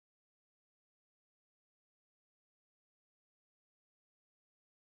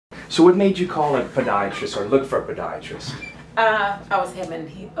So what made you call a podiatrist or look for a podiatrist? I was having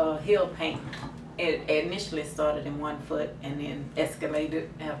heel pain. It initially started in one foot and then escalated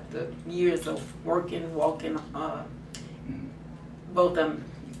after years of working, walking. Both of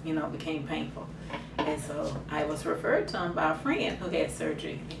them, became painful. And so I was referred to him by a friend who had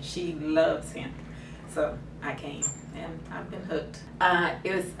surgery, and she loves him. So I came, and I've been hooked. I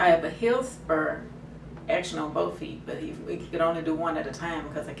have a heel spur, action on both feet, but he could only do one at a time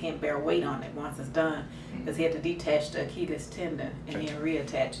because I can't bear weight on it once it's done. Because he had to detach the Achilles tendon and then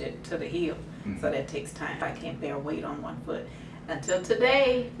reattach it to the heel. So that takes time. I can't bear weight on one foot. Until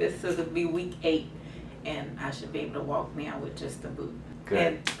today, this will be week 8, and I should be able to walk now with just the boot. Good.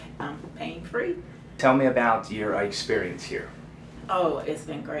 And I'm pain-free. Tell me about your experience here. Oh, it's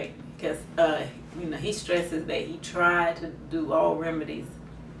been great because he stresses that he tried to do all remedies,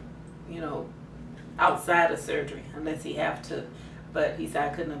 outside of surgery unless he have to, but he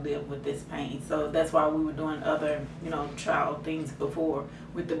said I couldn't live with this pain. So that's why we were doing other, trial things before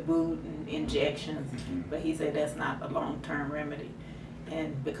with the boot and injections. But he said that's not a long-term remedy,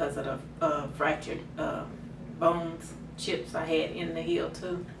 and because of the fractured bones, chips I had in the heel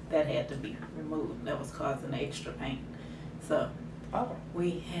too, that had to be removed. That was causing extra pain. So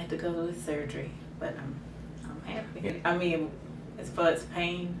we had to go to surgery, but I'm happy. I mean, as far as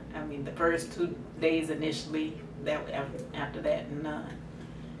pain, the first 2 days initially, after that, none.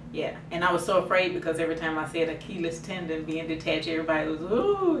 Yeah, and I was so afraid because every time I said Achilles tendon being detached, everybody was,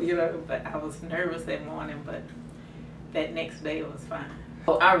 ooh, but I was nervous that morning, but that next day it was fine.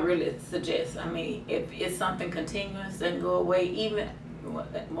 So I really suggest, if it's something continuous and go away, even,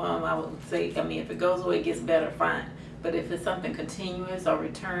 I would say, if it goes away, it gets better, fine. But if it's something continuous or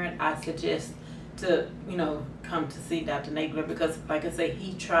return, I suggest to, come to see Dr. Nagler because, like I say,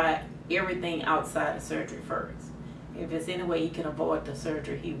 he tried everything outside of surgery first. If there's any way he can avoid the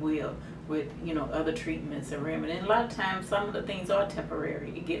surgery, he will with, other treatments and remedies. And a lot of times, some of the things are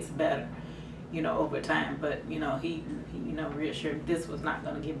temporary. It gets better, over time. But, he reassured this was not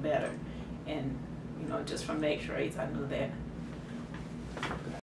going to get better. And, just from the x-rays, I knew that.